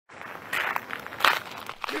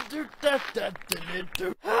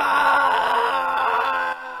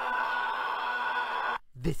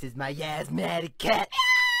This is my asthmatic cat.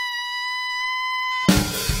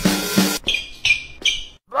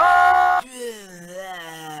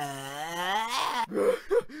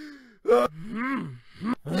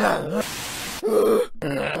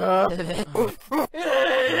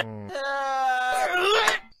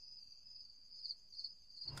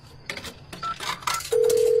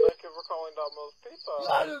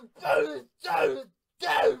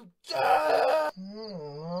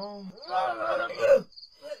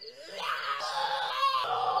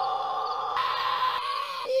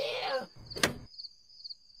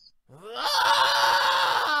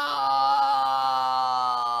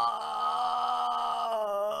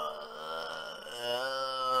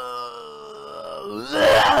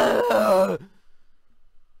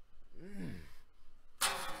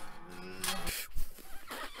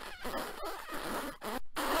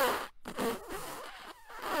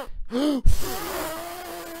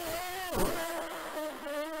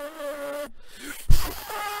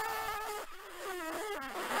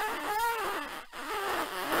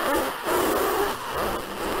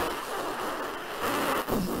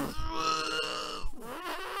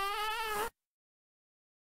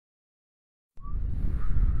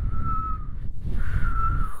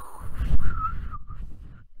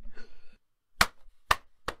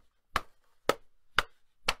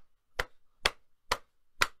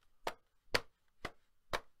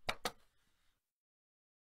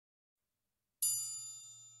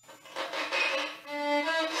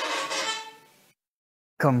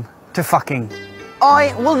 Welcome to fucking.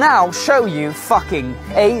 I will now show you fucking,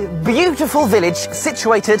 a beautiful village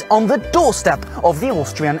situated on the doorstep of the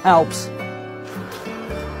Austrian Alps.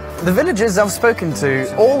 The villagers I've spoken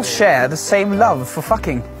to all share the same love for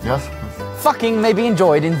fucking. Yes. Fucking may be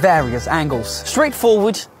enjoyed in various angles.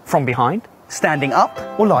 Straightforward, from behind, standing up,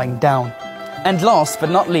 or lying down. And last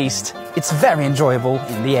but not least, it's very enjoyable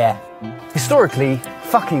in the air. Historically,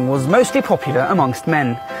 fucking was mostly popular amongst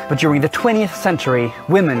men, but during the 20th century,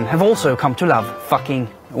 women have also come to love fucking.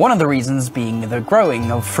 One of the reasons being the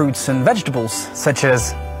growing of fruits and vegetables, such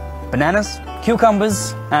as bananas,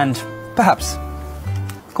 cucumbers, and perhaps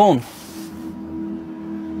corn.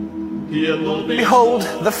 Behold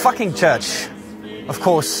the fucking church. Of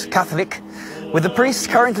course, Catholic, with the priest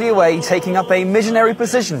currently away taking up a missionary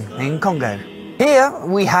position in Congo. Here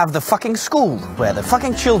we have the fucking school, where the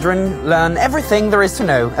fucking children learn everything there is to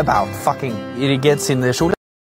know about fucking. It gets in the Schule.